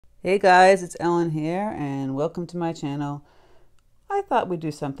Hey guys, it's Ellen here and welcome to my channel. I thought we'd do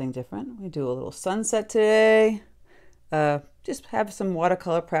something different. We do a little sunset today. Just have some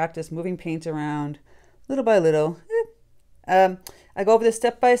watercolor practice, moving paint around little by little. I go over this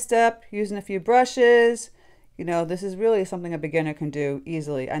step by step, using a few brushes. You know, this is really something a beginner can do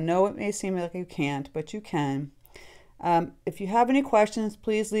easily. I know it may seem like you can't, but you can. If you have any questions,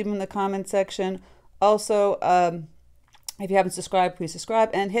 please leave them in the comment section. Also, if you haven't subscribed, please subscribe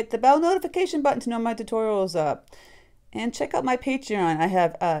and hit the bell notification button to know my tutorials up. And check out my Patreon. I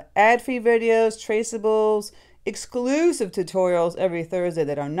have ad-free videos, traceables, exclusive tutorials every Thursday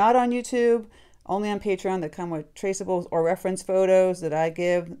that are not on YouTube, only on Patreon, that come with traceables or reference photos that I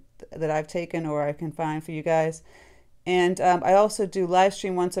give, that I've taken or I can find for you guys. And I also do live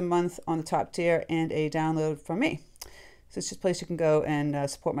stream once a month on the top tier and a download from me. So it's just a place you can go and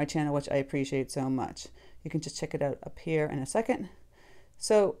support my channel, which I appreciate so much. You can just check it out up here in a second.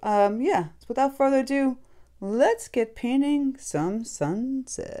 So yeah, without further ado, let's get painting some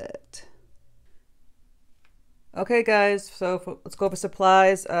sunset. Okay guys, so let's go over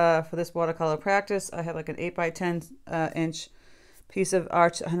supplies for this watercolor practice. I have like an 8 by 10 inch piece of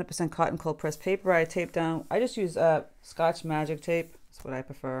arch 100% cotton cold pressed paper. I taped down, I just use Scotch Magic tape. That's what I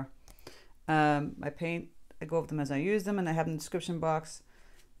prefer. My paint, I go over them as I use them, and I have in the description box.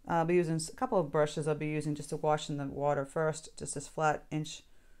 I'll be using a couple of brushes. I'll be using just to wash in the water first, just this flat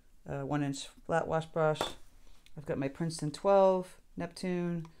 1 inch flat wash brush. I've got my Princeton 12,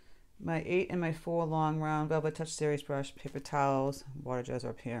 Neptune, my 8 and my 4 long round Velvet Touch Series brush, paper towels, water jars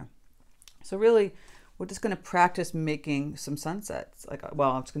are up here. So really, we're just going to practice making some sunsets.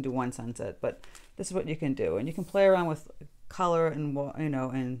 Well, I'm just going to do one sunset, but this is what you can do, and you can play around with color and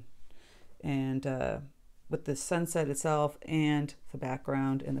with the sunset itself and the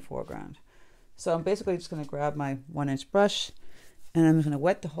background and the foreground. So I'm basically just going to grab my 1 inch brush and I'm going to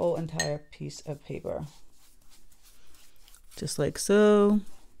wet the whole entire piece of paper. Just like so.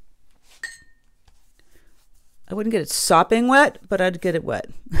 I wouldn't get it sopping wet, but I'd get it wet.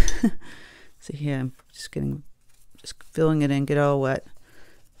 So here I'm just filling it in, get it all wet.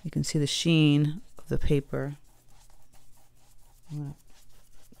 You can see the sheen of the paper. I'm going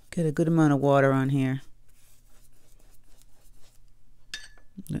to get a good amount of water on here.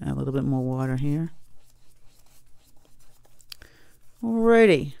 Add a little bit more water here.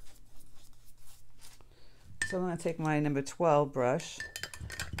 Alrighty. So I'm going to take my number 12 brush.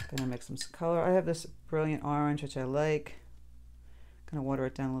 I'm going to mix some color. I have this brilliant orange, which I like. I'm going to water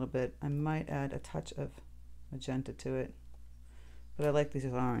it down a little bit. I might add a touch of magenta to it, but I like this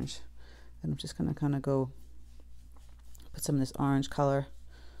orange. And I'm just going to kind of go put some of this orange color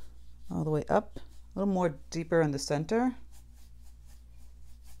all the way up, a little more deeper in the center.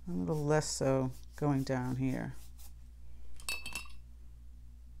 A little less so going down here.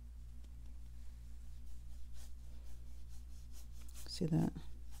 See that?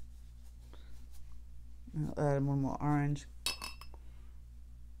 I'll add one more orange. Let's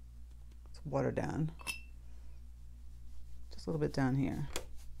water down. Just a little bit down here.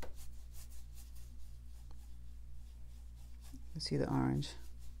 You see the orange.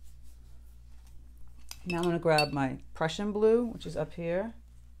 Now I'm going to grab my Prussian blue, which is up here.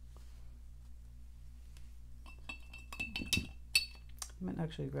 I might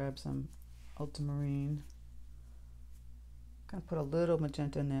actually grab some ultramarine. Kind of put a little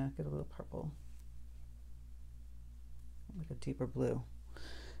magenta in there, get a little purple, like a deeper blue.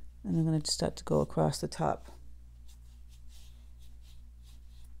 And I'm going to start to go across the top,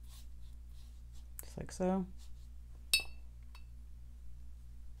 just like so.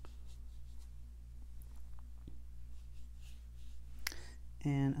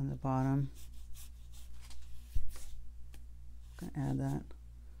 And on the bottom, gonna add that.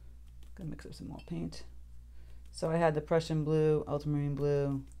 Gonna mix up some more paint. So I had the Prussian blue, ultramarine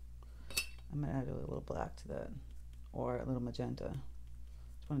blue. I'm gonna add a little black to that, or a little magenta.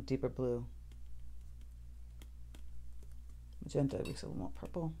 Just want a deeper blue. Magenta makes it a little more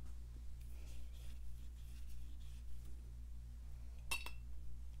purple.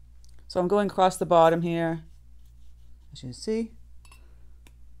 So I'm going across the bottom here, as you can see,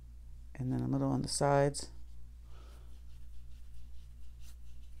 and then a little on the sides.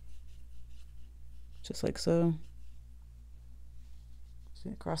 Just like so.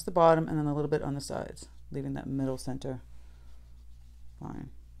 See, across the bottom and then a little bit on the sides, leaving that middle center line.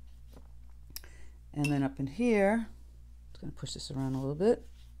 And then up in here, I'm just going to push this around a little bit.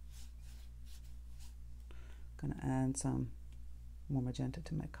 I'm going to add some more magenta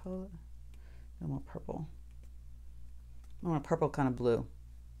to my color, and more purple. I want a purple kind of blue.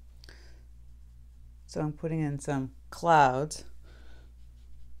 So I'm putting in some clouds.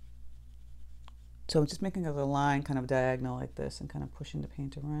 So I'm just making a little line kind of diagonal like this and kind of pushing the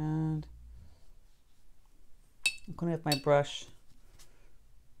paint around. I'm going to have my brush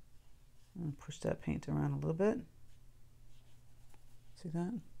and push that paint around a little bit. See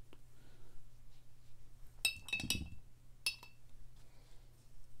that?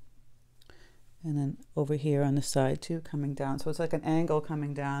 And then over here on the side too, coming down. So it's like an angle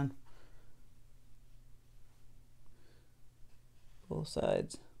coming down both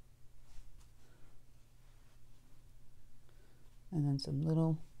sides. And then some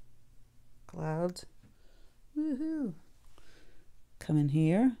little clouds. Woohoo! Come in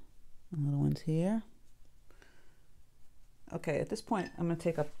here, and little ones here. Okay, at this point, I'm going to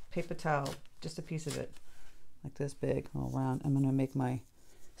take a paper towel, just a piece of it, like this big, all around. I'm going to make my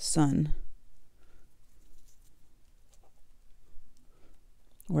sun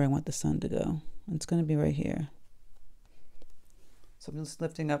where I want the sun to go. It's going to be right here. So I'm just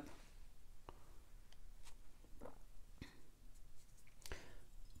lifting up.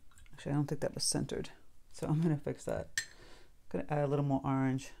 Actually, I don't think that was centered, so I'm going to fix that. I'm going to add a little more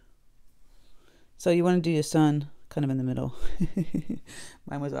orange. So you want to do your sun kind of in the middle.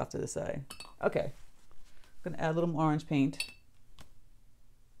 Mine was off to the side. Okay, I'm going to add a little more orange paint.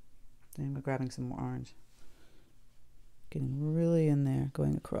 Then we're grabbing some more orange. Getting really in there,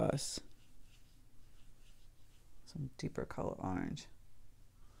 going across. Some deeper color orange.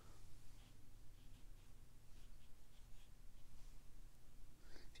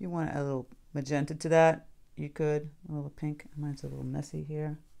 If you want to add a little magenta to that, you could. A little pink. Mine's a little messy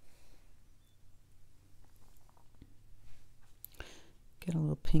here. Get a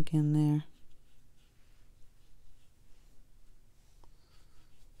little pink in there.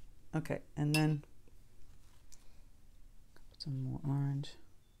 Okay, and then some more orange.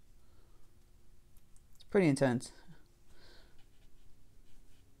 It's pretty intense.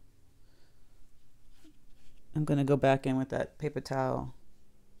 I'm going to go back in with that paper towel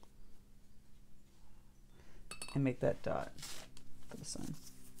and make that dot for the sun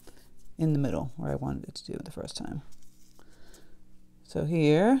in the middle where I wanted it to do it the first time. So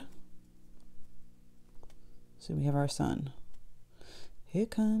here, so we have our sun. Here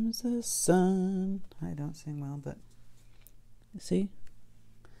comes the sun. I don't sing well, but you see?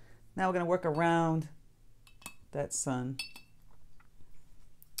 Now we're going to work around that sun.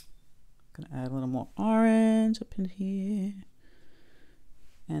 Going to add a little more orange up in here.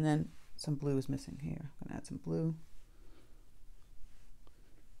 And then some blue is missing here. I'm going to add some blue.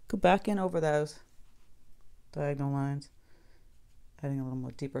 Go back in over those diagonal lines. Adding a little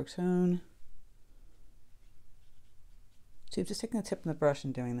more deeper tone. See, I'm just taking the tip of the brush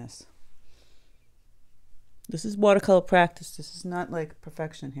and doing this. This is watercolor practice. This is not like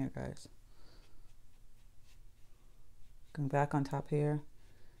perfection here, guys. Going back on top here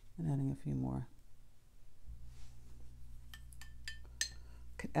and adding a few more.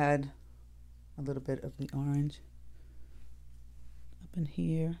 Could add a little bit of the orange up in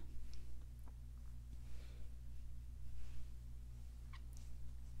here.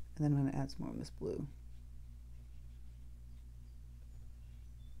 And then I'm going to add some more of this blue.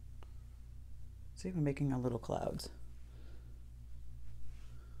 See, we're making our little clouds.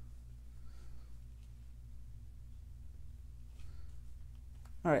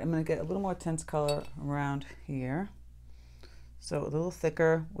 All right, I'm going to get a little more intense color around here. So a little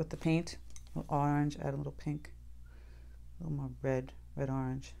thicker with the paint, a little orange, add a little pink, a little more red,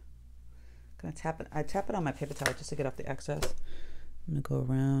 orange. I'm going to tap it. I tap it on my paper towel just to get off the excess. I'm going to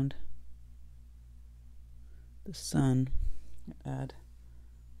go around the sun, add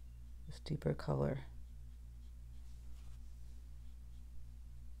this deeper color.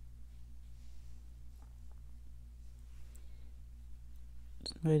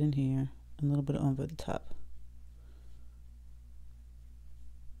 Just right in here, and a little bit over the top.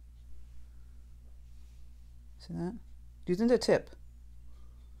 See that? Using the tip.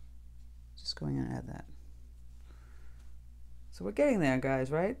 Just going in and add that. So we're getting there, guys,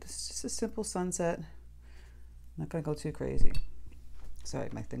 right? This is just a simple sunset. I'm not going to go too crazy. Sorry,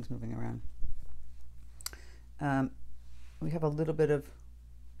 my thing's moving around. We have a little bit of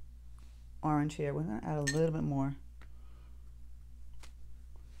orange here. We're going to add a little bit more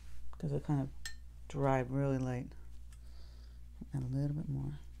because it kind of dried really light. Add a little bit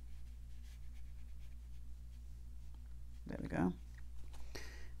more. There we go.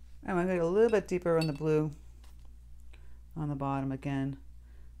 And I'm going to get a little bit deeper on the blue on the bottom again.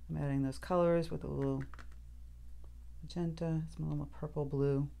 I'm adding those colors with a little magenta, some a little more purple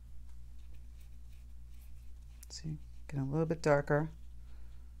blue. See, getting a little bit darker.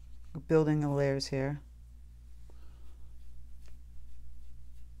 We're building the layers here.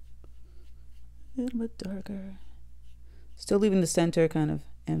 little bit darker. Still leaving the center kind of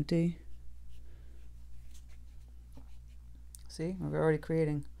empty. See, we're already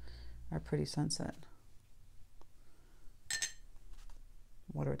creating our pretty sunset.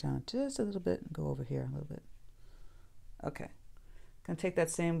 Water it down just a little bit and go over here a little bit. Okay, gonna take that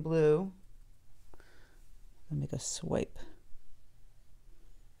same blue and make a swipe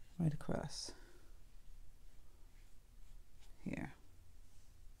right across here.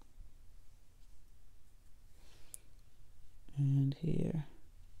 And here.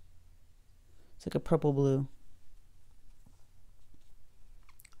 It's like a purple blue.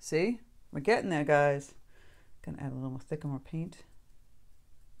 See? We're getting there, guys. Gonna add a little more thicker, more paint.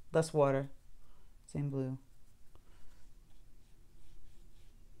 Less water. Same blue.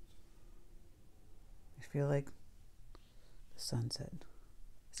 I feel like the sunset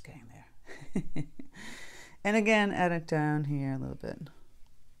is getting there. And again, add it down here a little bit.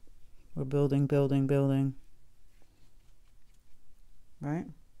 We're building, building, building. Right?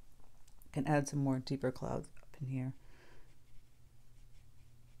 Can add some more deeper clouds up in here.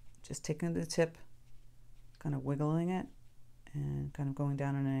 Just taking the tip, kind of wiggling it, and kind of going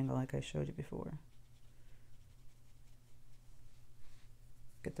down an angle like I showed you before.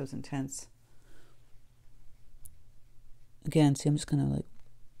 Get those intense. Again, see, I'm just kind of like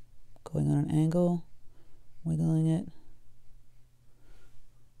going on an angle, wiggling it,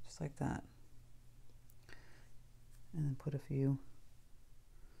 just like that. And then put a few,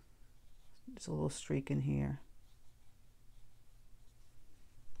 just a little streak in here.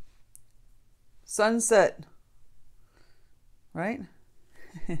 Sunset, right?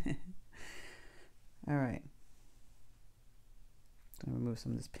 All right. Gonna remove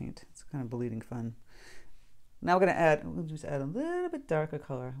some of this paint. It's kind of bleeding fun. Now we're gonna just add a little bit darker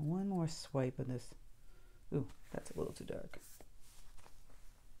color. One more swipe of this. Ooh, that's a little too dark.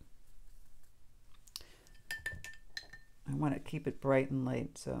 I want to keep it bright and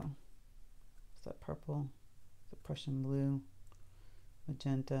light, so it's that purple, the Prussian blue,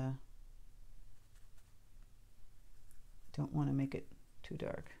 magenta. Don't want to make it too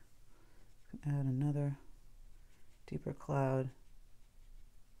dark. Add another deeper cloud.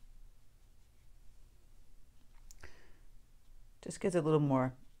 Just gives it a little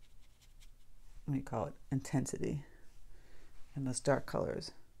more, what do you call it, intensity in those dark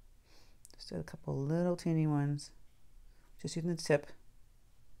colors. Just a couple little teeny ones. Just using the tip.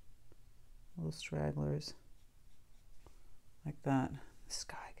 Little stragglers. Like that. The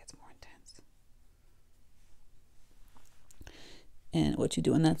sky gets more intense. And what you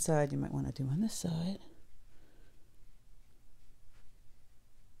do on that side, you might want to do on this side.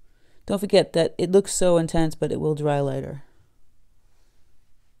 Don't forget that it looks so intense, but it will dry later.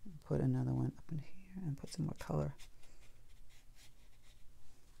 Put another one up in here and put some more color.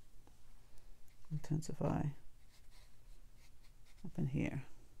 Intensify up in here.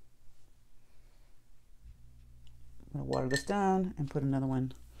 I'm going to water this down and put another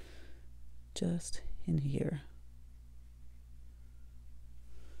one just in here.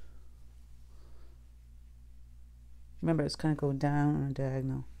 Remember, it's kind of going down on a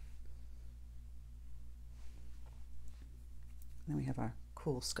diagonal. Then we have our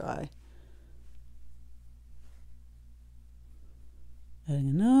cool sky. Adding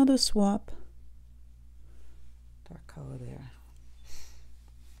another swap. Dark color there.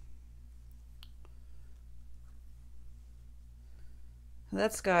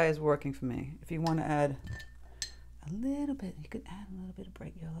 That sky is working for me. If you want to add a little bit, you could add a little bit of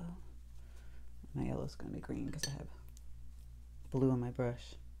bright yellow. My yellow is going to be green because I have blue on my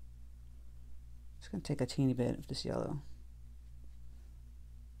brush. Just going to take a teeny bit of this yellow.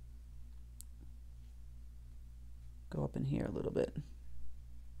 Go up in here a little bit.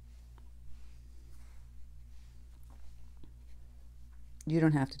 You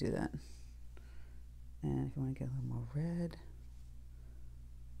don't have to do that. And if you want to get a little more red,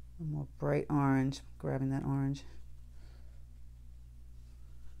 a little more bright orange, grabbing that orange.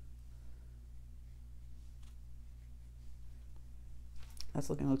 That's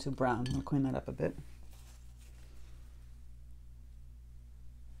looking a little too brown. I'm going to clean that up a bit.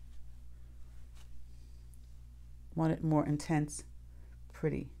 Want it more intense,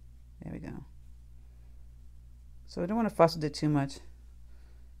 pretty. There we go. So I don't want to fuss with it too much.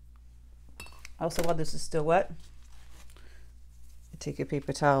 Also, while this is still wet, take your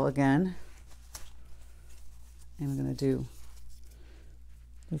paper towel again, and we're going to do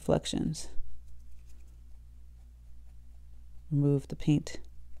reflections. Remove the paint.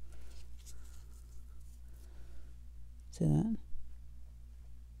 See that?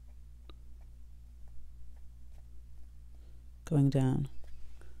 Going down.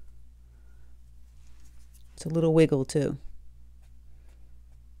 It's a little wiggle too.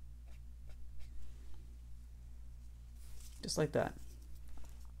 Just like that.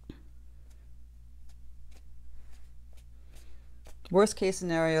 Worst case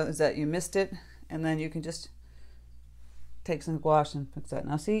scenario is that you missed it, and then you can just take some gouache and fix that.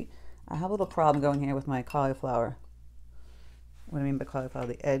 Now see, I have a little problem going here with my cauliflower. What I mean by cauliflower,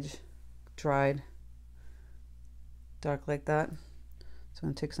 the edge dried dark like that. So I'm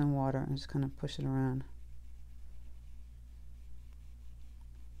going to take some water and just kind of push it around.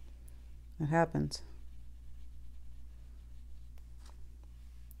 It happens.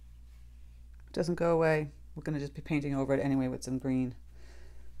 It doesn't go away. We're going to just be painting over it anyway with some green.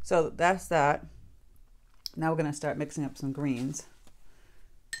 So that's that. Now we're going to start mixing up some greens.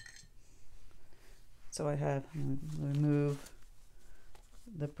 So I have, remove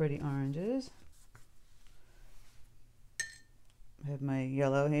the pretty oranges. I have my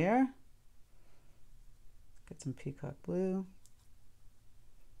yellow here. Get some peacock blue.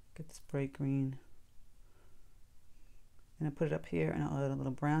 Get this bright green. And I put it up here, and I'll add a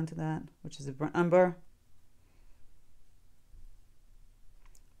little brown to that, which is a umber.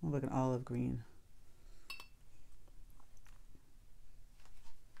 Like an olive green.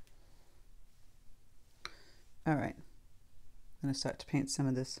 All right, I'm going to start to paint some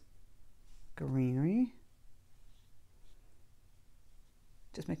of this greenery.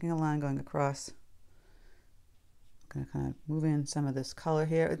 Just making a line going across. I'm going to kind of move in some of this color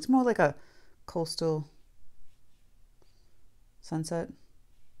here. It's more like a coastal sunset.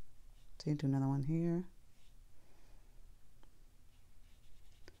 So you do another one here.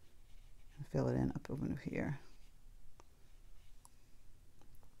 And fill it in up over here.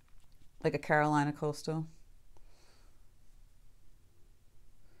 Like a Carolina coastal.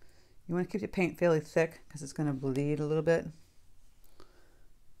 You want to keep your paint fairly thick because it's going to bleed a little bit.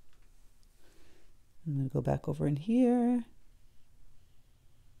 I'm going to go back over in here.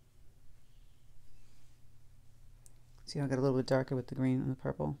 See how I got a little bit darker with the green and the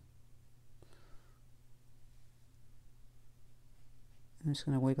purple. I'm just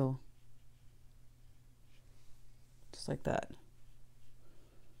going to wiggle just like that.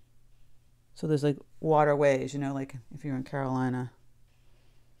 So there's like waterways, you know, like if you're in Carolina.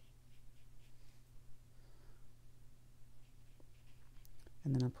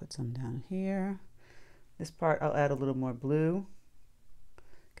 And then I'll put some down here. This part I'll add a little more blue.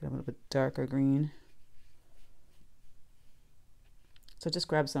 Get a little bit darker green. So just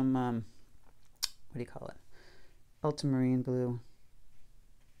grab some, what do you call it? Ultramarine blue.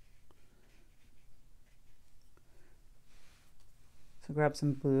 So grab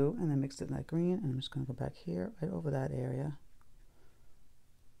some blue and then mix it in that green. And I'm just going to go back here, right over that area.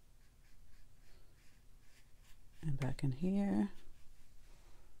 And back in here.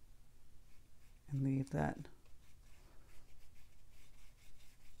 And leave that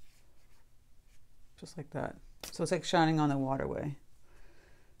just like that. So it's like shining on the waterway.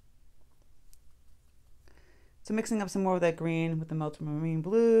 So mixing up some more of that green with the ultramarine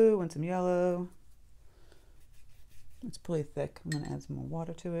blue and some yellow. It's pretty thick. I'm going to add some more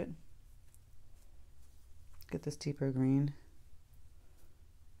water to it. Get this deeper green.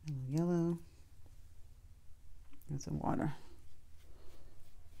 A little yellow. And some water.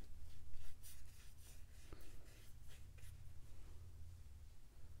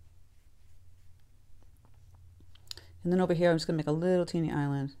 And then over here, I'm just going to make a little teeny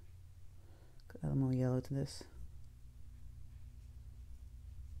island. Add a little more yellow to this.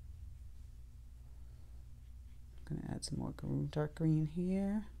 I'm going to add some more green, dark green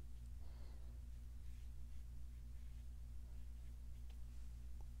here.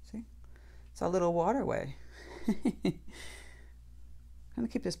 See? It's a little waterway. I'm going to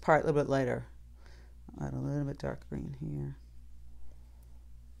keep this part a little bit lighter. I'll add a little bit dark green here.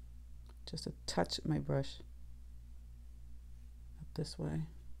 Just a touch of my brush. This way.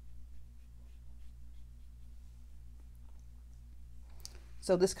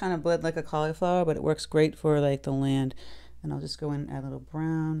 So this kind of bled like a cauliflower, but it works great for like the land. And I'll just go in and add a little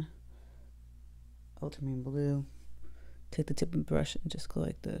brown, ultramarine blue. Take the tip of the brush and just go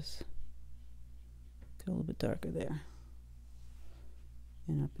like this. Get a little bit darker there.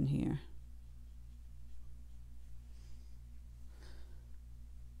 And up in here.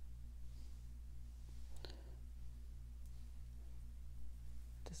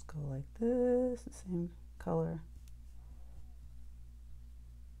 Just go like this, the same color.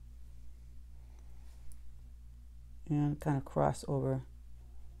 And kind of cross over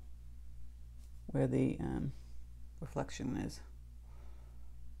where the reflection is.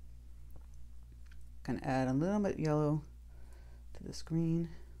 Gonna add a little bit yellow to this green.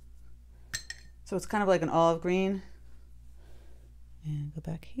 So it's kind of like an olive green. And go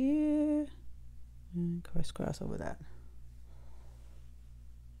back here and crisscross over that.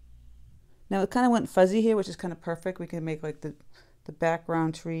 Now it kind of went fuzzy here, which is kind of perfect. We can make like the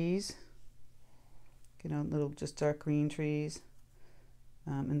background trees, you know, little just dark green trees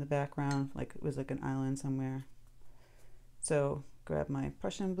in the background, like it was like an island somewhere. So grab my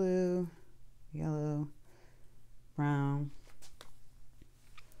Prussian blue, yellow, brown.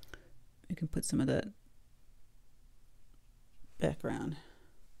 You can put some of that background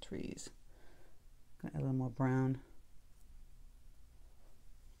trees. Add a little more brown.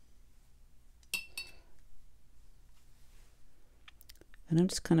 And I'm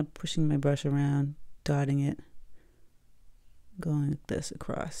just kind of pushing my brush around, dotting it, going like this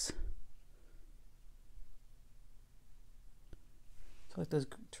across. So like those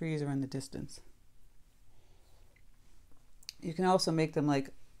trees are in the distance. You can also make them like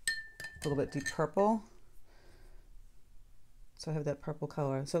a little bit deep purple. So I have that purple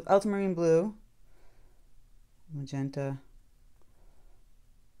color. So ultramarine blue, magenta,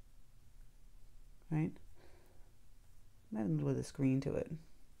 right? Add a little bit of this green to it.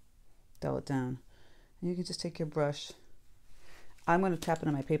 Dull it down. And you can just take your brush. I'm going to tap it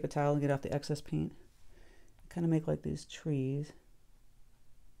on my paper towel and get off the excess paint. Kind of make like these trees.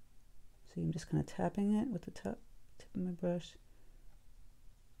 See, I'm just kind of tapping it with the tip of my brush.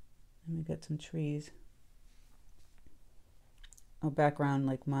 And we get some trees. Oh, background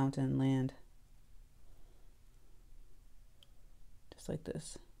like mountain, land. Just like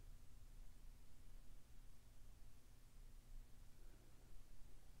this.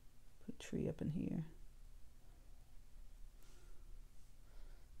 Put a tree up in here.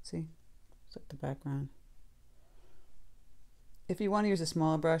 See? It's like the background. If you want to use a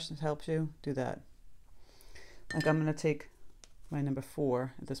smaller brush that helps you, do that. Like I'm going to take my number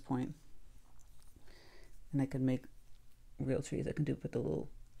 4 at this point, and I can make real trees. I can put the little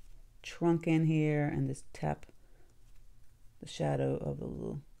trunk in here and just tap the shadow of the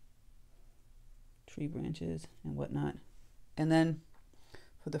little tree branches and whatnot. And then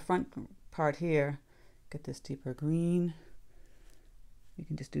for the front part here, get this deeper green. You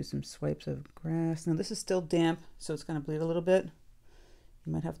can just do some swipes of grass. Now this is still damp, so it's going to bleed a little bit.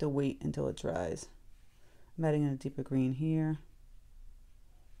 You might have to wait until it dries. I'm adding in a deeper green here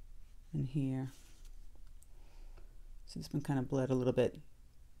and here. So this one kind of bled a little bit.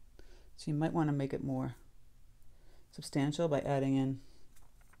 So you might want to make it more substantial by adding in,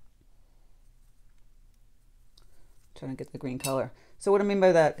 trying to get the green color. So what I mean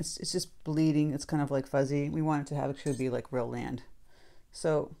by that, it's just bleeding. It's kind of like fuzzy. We want it to have actually be like real land.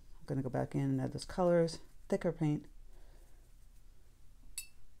 So I'm going to go back in and add those colors, thicker paint.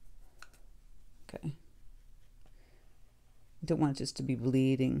 Okay. Don't want it just to be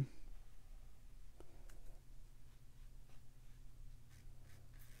bleeding.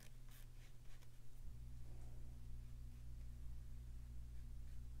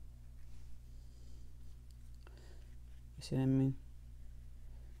 You see what I mean?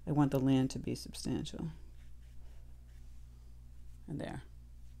 I want the land to be substantial. And there.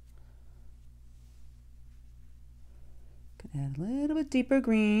 Can add a little bit deeper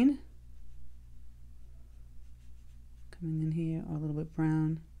green. Coming in here, or a little bit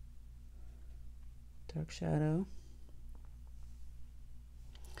brown. Dark shadow.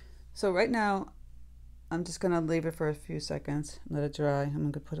 So right now, I'm just going to leave it for a few seconds, let it dry. I'm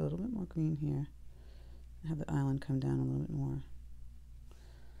going to put a little bit more green here. Have the island come down a little bit more.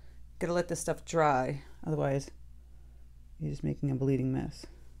 Gotta let this stuff dry, otherwise you're just making a bleeding mess.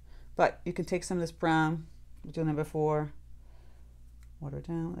 But you can take some of this brown, we've done that before, water it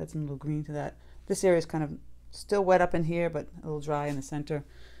down, add some little green to that. This area is kind of still wet up in here, but a little dry in the center.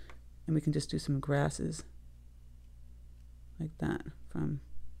 And we can just do some grasses like that from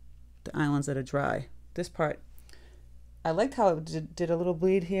the islands that are dry. This part, I liked how it did a little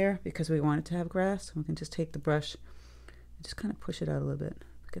bleed here because we want it to have grass. We can just take the brush and just kind of push it out a little bit.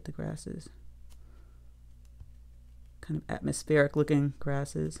 Get the grasses. Kind of atmospheric looking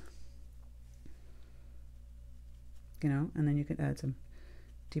grasses. You know, and then you can add some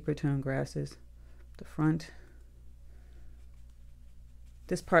deeper tone grasses. The front.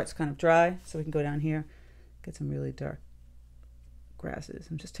 This part's kind of dry, so we can go down here, get some really dark grasses.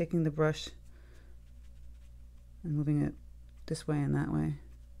 I'm just taking the brush and moving it this way and that way.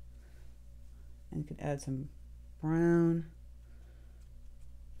 And you can add some brown.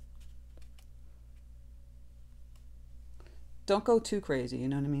 Don't go too crazy, you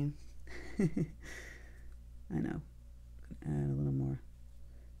know what I mean? I know. Add a little more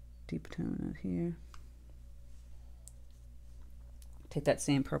deep tone out here. Take that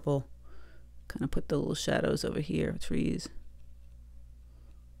same purple Kind of put the little shadows over here, trees.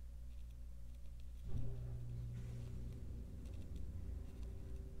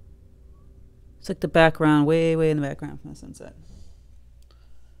 It's like the background, way, way in the background from the sunset.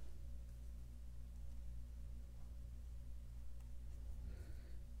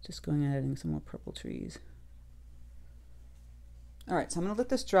 Just going and adding some more purple trees. All right, so I'm gonna let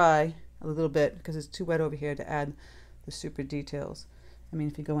this dry a little bit because it's too wet over here to add the super details. I mean,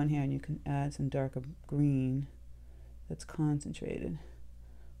 if you go in here and you can add some darker green that's concentrated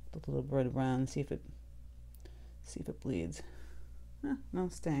with a little bit of brown, see if it bleeds. No,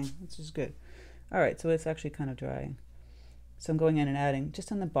 it's staying, which is good. All right, so it's actually kind of drying. So I'm going in and adding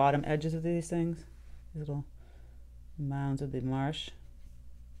just on the bottom edges of these things, these little mounds of the marsh.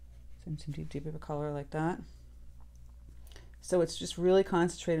 Some deeper color like that. So it's just really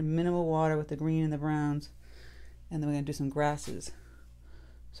concentrated, minimal water with the green and the browns. And then we're gonna do some grasses.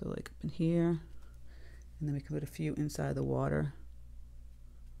 So like up in here, and then we can put a few inside the water,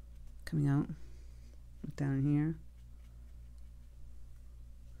 coming out down in here,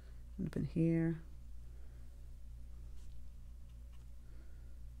 and up in here.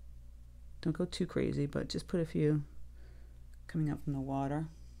 Don't go too crazy, but just put a few coming up from the water.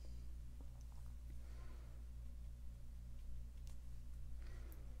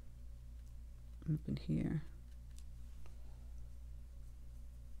 Up in here.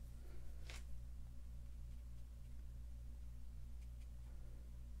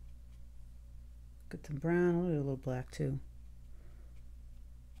 Get some brown, a little black too.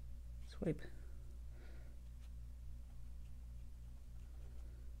 Swipe.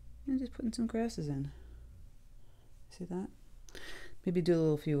 And just putting some grasses in. See that? Maybe do a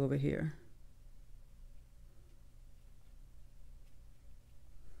little few over here.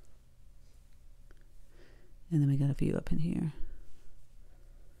 And then we got a few up in here.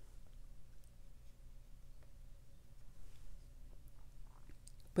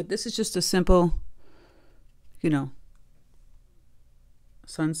 But this is just a simple, you know,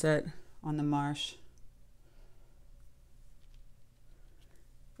 sunset on the marsh.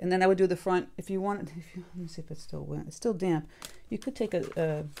 And then I would do the front. If you want, let me see if it's still wet. It's still damp. You could take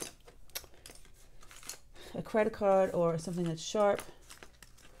a credit card or something that's sharp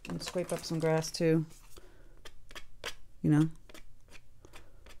and scrape up some grass too. You know,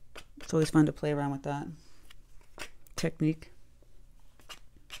 it's always fun to play around with that technique.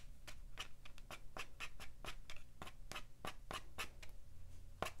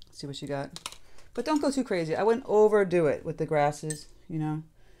 See what you got. But don't go too crazy. I wouldn't overdo it with the grasses, you know.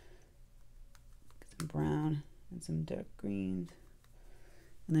 Get some brown and some dark greens.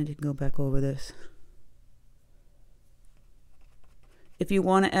 And then you can go back over this. If you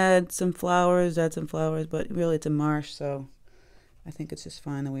want to add some flowers, add some flowers, but really it's a marsh, so I think it's just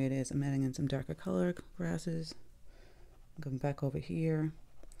fine the way it is. I'm adding in some darker color grasses. I'm going back over here.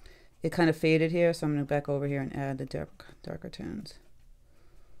 It kind of faded here, so I'm going to back over here and add the darker tones.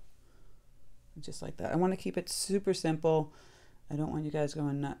 Just like that. I want to keep it super simple. I don't want you guys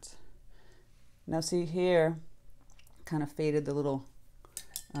going nuts. Now see here, kind of faded the little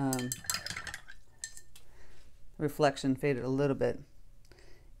reflection, faded a little bit.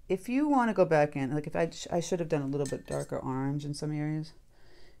 If you want to go back in, like if I should have done a little bit darker orange in some areas,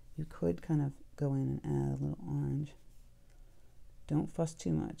 you could kind of go in and add a little orange. Don't fuss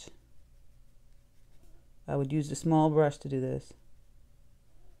too much. I would use the small brush to do this.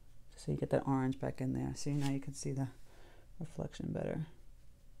 So you get that orange back in there. See, now you can see the reflection better.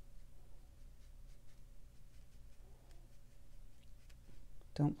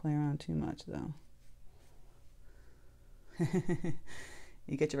 Don't play around too much though.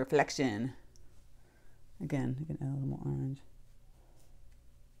 You get your reflection. Again, you can add a little more orange.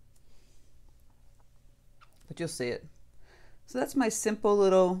 But you'll see it. So that's my simple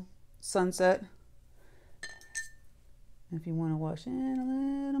little sunset. If you want to wash in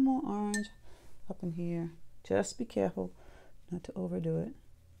a little more orange up in here, just be careful not to overdo it.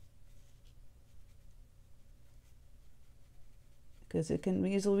 Because it can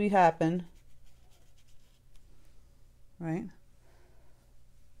easily happen, right?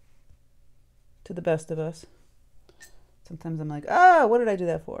 To the best of us. Sometimes I'm like, oh, what did I do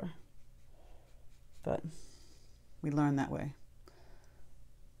that for? But we learn that way.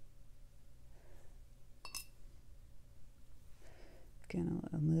 Again,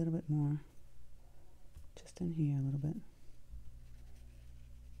 a little bit more. Just in here a little bit.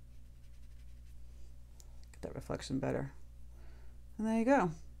 Get that reflection better. And there you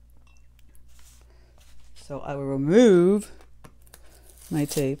go. So I will remove my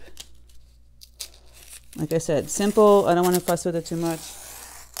tape. Like I said, simple. I don't want to fuss with it too much.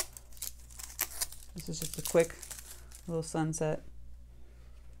 This is just a quick little sunset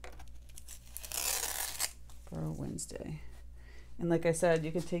for a Wednesday. And like I said,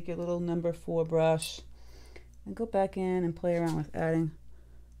 you can take your little number 4 brush and go back in and play around with adding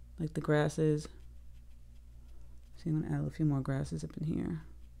like the grasses. So I'm going to add a few more grasses up in here.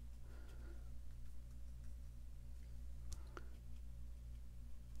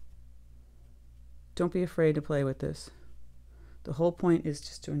 Don't be afraid to play with this. The whole point is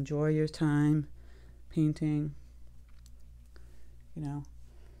just to enjoy your time painting. You know,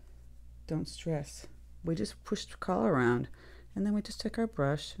 don't stress. We just push the color around, and then we just take our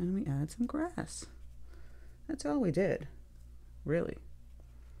brush and we add some grass. That's all we did, really.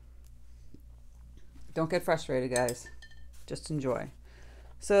 Don't get frustrated, guys. Just enjoy.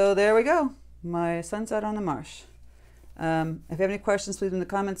 So there we go, my sunset on the marsh. If you have any questions, please in the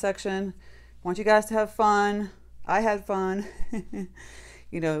comment section. I want you guys to have fun. I had fun.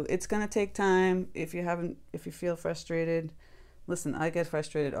 You know, it's gonna take time. If you feel frustrated, listen, I get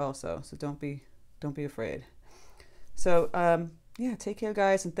frustrated also, so don't be afraid. So yeah, take care,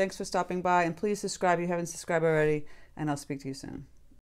 guys, and thanks for stopping by, and please subscribe if you haven't subscribed already, and I'll speak to you soon.